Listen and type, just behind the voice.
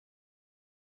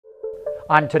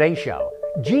On today's show,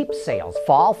 Jeep sales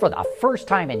fall for the first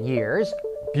time in years,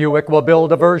 Buick will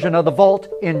build a version of the Volt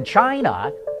in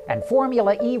China, and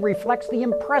Formula E reflects the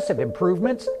impressive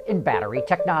improvements in battery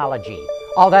technology.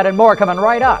 All that and more coming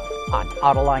right up on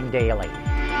Autoline Daily.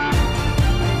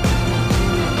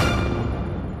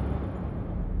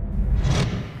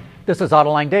 This is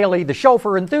Autoline Daily, the show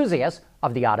for enthusiasts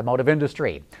of the automotive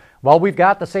industry. Well, we've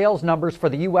got the sales numbers for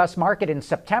the U.S. market in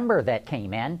September that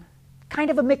came in. Kind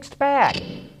of a mixed bag.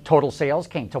 Total sales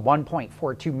came to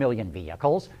 1.42 million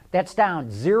vehicles. That's down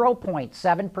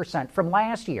 0.7% from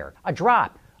last year, a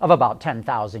drop of about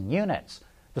 10,000 units.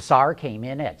 The SAAR came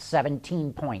in at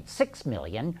 17.6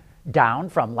 million, down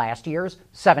from last year's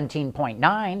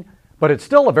 17.9, but it's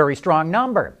still a very strong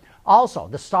number. Also,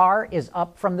 the SAAR is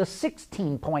up from the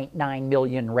 16.9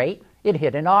 million rate it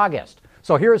hit in August.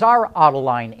 So here's our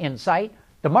Autoline insight.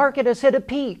 The market has hit a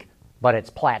peak, but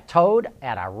it's plateaued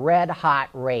at a red-hot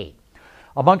rate.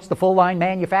 Amongst the full-line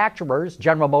manufacturers,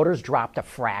 General Motors dropped a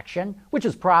fraction, which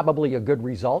is probably a good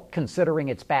result considering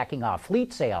it's backing off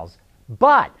fleet sales.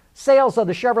 But sales of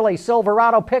the Chevrolet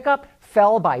Silverado pickup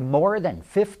fell by more than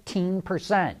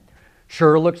 15%.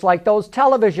 Sure looks like those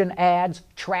television ads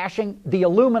trashing the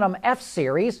aluminum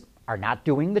F-Series are not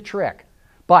doing the trick.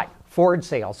 But Ford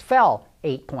sales fell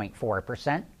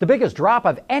 8.4%, the biggest drop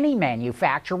of any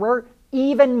manufacturer,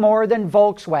 even more than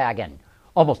Volkswagen.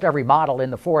 Almost every model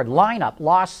in the Ford lineup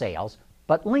lost sales,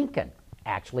 but Lincoln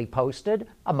actually posted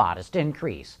a modest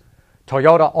increase.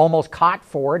 Toyota almost caught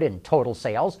Ford in total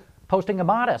sales, posting a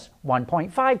modest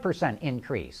 1.5%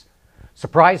 increase.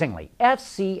 Surprisingly,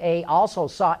 FCA also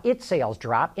saw its sales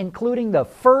drop, including the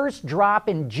first drop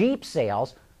in Jeep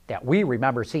sales that we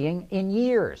remember seeing in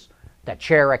years. The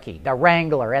Cherokee, the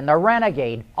Wrangler, and the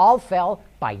Renegade all fell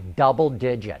by double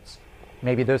digits.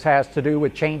 Maybe this has to do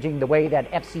with changing the way that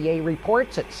FCA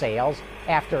reports its sales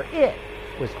after it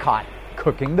was caught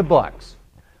cooking the books.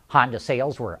 Honda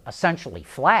sales were essentially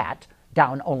flat,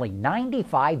 down only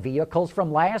 95 vehicles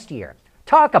from last year.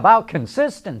 Talk about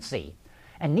consistency.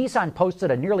 And Nissan posted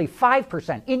a nearly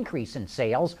 5% increase in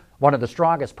sales, one of the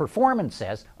strongest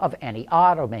performances of any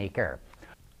automaker.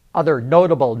 Other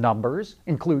notable numbers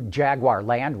include Jaguar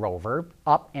Land Rover,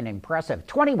 up an impressive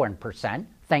 21%,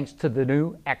 thanks to the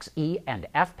new XE and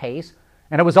F-Pace,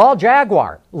 and it was all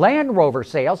Jaguar. Land Rover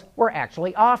sales were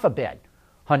actually off a bit.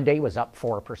 Hyundai was up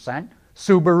 4%,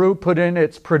 Subaru put in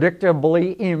its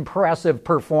predictably impressive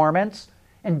performance,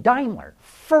 and Daimler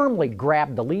firmly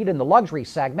grabbed the lead in the luxury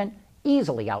segment,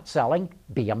 easily outselling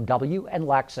BMW and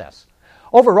Lexus.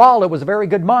 Overall, it was a very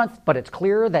good month, but it's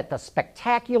clear that the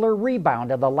spectacular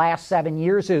rebound of the last 7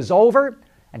 years is over,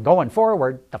 and going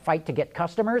forward, the fight to get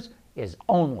customers is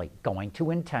only going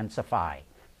to intensify.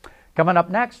 Coming up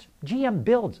next, GM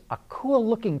builds a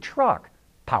cool-looking truck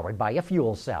powered by a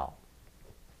fuel cell.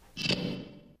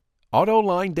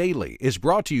 Autoline Daily is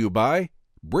brought to you by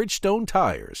Bridgestone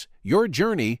Tires, your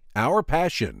journey, our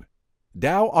passion.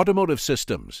 Dow Automotive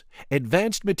Systems,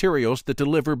 advanced materials that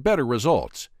deliver better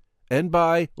results. And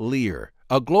by Lear,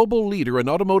 a global leader in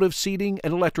automotive seating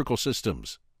and electrical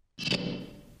systems.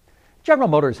 General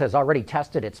Motors has already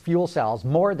tested its fuel cells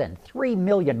more than 3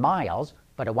 million miles,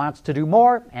 but it wants to do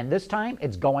more, and this time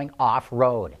it's going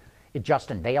off-road. It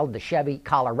just unveiled the Chevy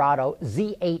Colorado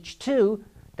ZH2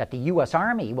 that the U.S.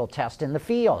 Army will test in the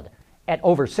field. At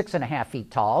over 6.5 feet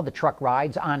tall, the truck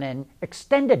rides on an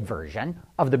extended version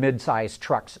of the midsize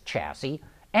truck's chassis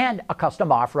and a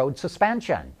custom off-road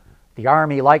suspension. The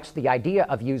Army likes the idea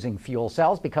of using fuel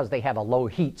cells because they have a low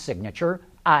heat signature,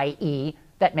 i.e.,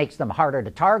 that makes them harder to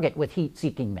target with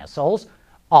heat-seeking missiles.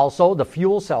 Also, the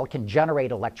fuel cell can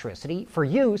generate electricity for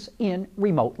use in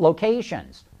remote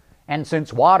locations. And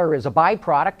since water is a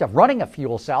byproduct of running a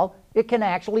fuel cell, it can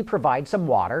actually provide some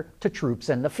water to troops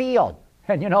in the field.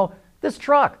 And you know, this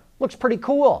truck looks pretty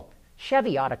cool.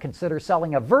 Chevy ought to consider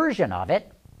selling a version of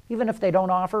it, even if they don't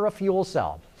offer a fuel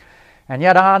cell. And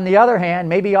yet, on the other hand,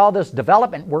 maybe all this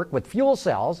development work with fuel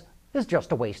cells is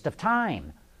just a waste of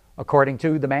time. According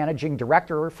to the managing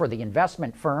director for the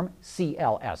investment firm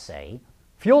CLSA,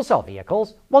 fuel cell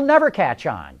vehicles will never catch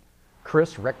on.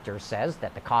 Chris Richter says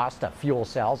that the cost of fuel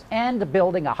cells and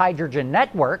building a hydrogen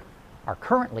network are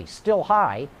currently still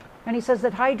high, and he says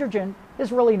that hydrogen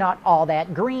is really not all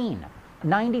that green.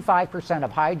 95%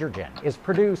 of hydrogen is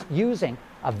produced using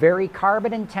a very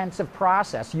carbon-intensive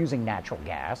process using natural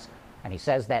gas, and he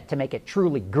says that to make it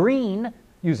truly green,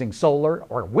 using solar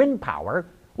or wind power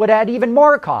would add even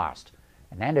more cost.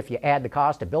 And then if you add the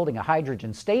cost of building a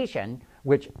hydrogen station,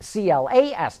 which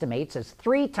CLA estimates is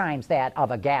 3 times that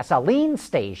of a gasoline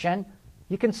station,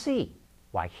 you can see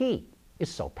why he is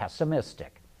so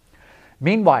pessimistic.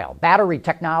 Meanwhile, battery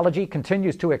technology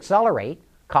continues to accelerate.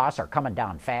 Costs are coming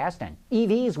down fast, and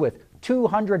EVs with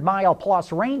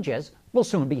 200-mile-plus ranges will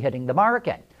soon be hitting the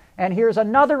market. And here's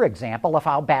another example of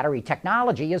how battery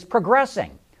technology is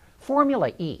progressing.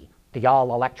 Formula E, the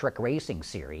all-electric racing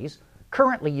series,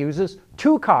 currently uses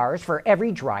 2 cars for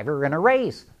every driver in a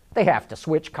race. They have to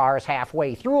switch cars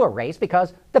halfway through a race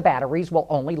because the batteries will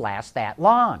only last that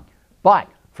long. But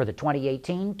for the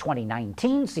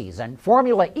 2018-2019 season,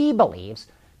 Formula E believes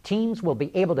teams will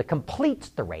be able to complete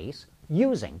the race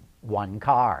using 1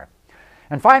 car.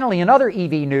 And finally, in other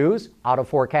EV news, Auto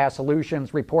Forecast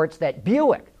Solutions reports that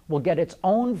Buick will get its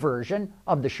own version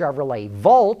of the Chevrolet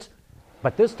Volt,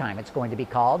 but this time it's going to be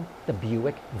called the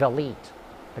Buick Velite.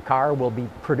 The car will be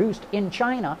produced in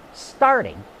China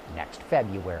starting next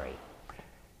February.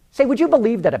 Say, would you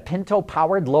believe that a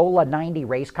Pinto-powered Lola 90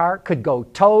 race car could go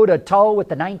toe-to-toe with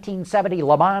the 1970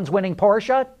 Le Mans winning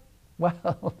Porsche?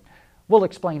 Well, we'll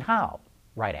explain how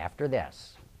right after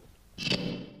this.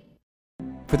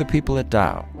 For the people at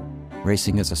Dow,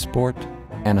 racing is a sport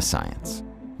and a science.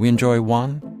 We enjoy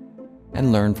one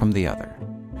and learn from the other.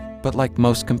 But like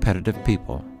most competitive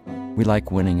people, we like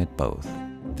winning at both.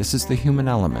 This is the human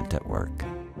element at work.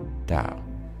 Dow.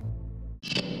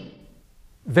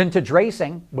 Vintage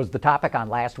racing was the topic on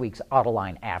last week's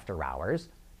Autoline After Hours.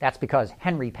 That's because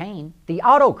Henry Payne, the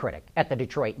auto critic at the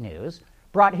Detroit News,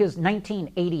 brought his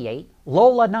 1988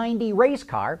 Lola 90 race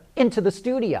car into the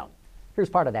studio. Here's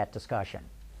part of that discussion.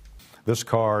 This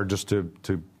car, just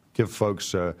to give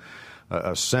folks a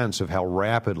sense of how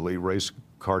rapidly race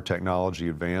car technology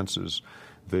advances,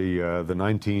 the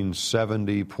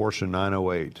 1970 Porsche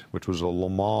 908, which was a Le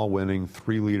Mans winning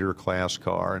 3-liter class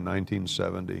car in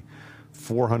 1970,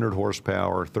 400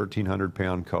 horsepower,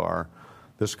 1,300-pound car.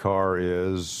 This car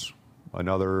is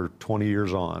another 20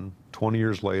 years on. 20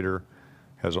 years later,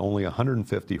 has only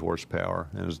 150 horsepower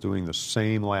and is doing the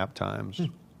same lap times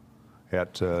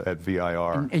at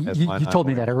VIR. And you told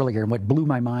me that earlier, and what blew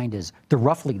my mind is they're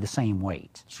roughly the same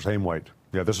weight. Same weight.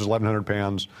 Yeah, this is 1,100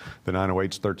 pounds. The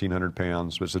 908's 1,300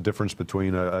 pounds. It's the difference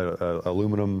between a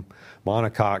aluminum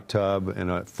monocoque tub and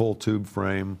a full tube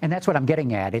frame. And that's what I'm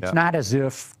getting at. It's not as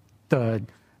if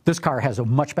this car has a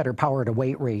much better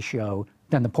power-to-weight ratio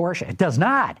than the Porsche. It does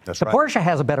not. That's the right. Porsche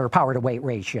has a better power-to-weight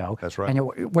ratio. That's right.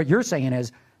 And what you're saying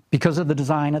is, because of the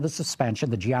design of the suspension,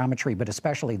 the geometry, but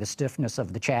especially the stiffness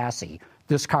of the chassis,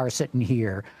 this car sitting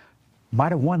here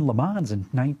might have won Le Mans in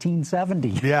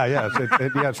 1970. Yeah,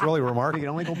 it's really remarkable. You can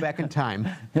only go back in time.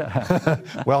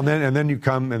 Well, and then you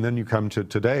come to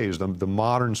today's the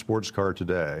modern sports car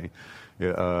today,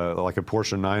 like a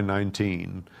Porsche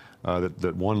 919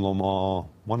 that won Le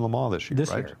Mans this year,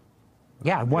 right? Year.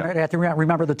 Yeah, I have to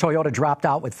remember the Toyota dropped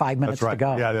out with 5 minutes to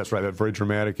go. Yeah, that's right. That very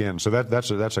dramatic end. So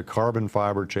that's a carbon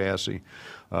fiber chassis,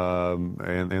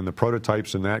 and the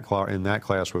prototypes in that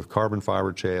class with carbon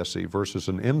fiber chassis versus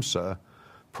an IMSA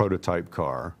prototype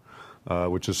car,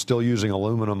 which is still using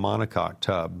aluminum monocoque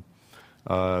tub.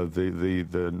 The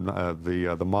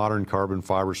modern carbon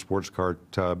fiber sports car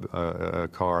tub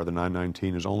car, the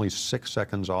 919, is only 6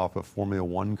 seconds off of Formula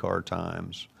One car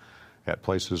times at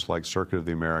places like Circuit of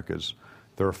the Americas.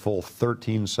 They're a full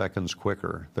 13 seconds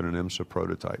quicker than an IMSA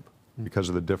prototype because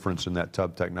of the difference in that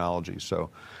tub technology.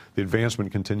 So the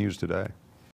advancement continues today.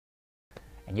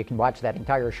 And you can watch that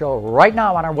entire show right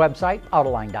now on our website,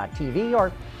 Autoline.tv,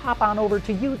 or hop on over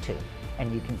to YouTube,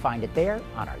 and you can find it there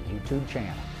on our YouTube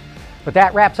channel. But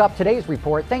that wraps up today's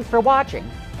report. Thanks for watching,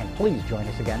 and please join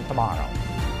us again tomorrow.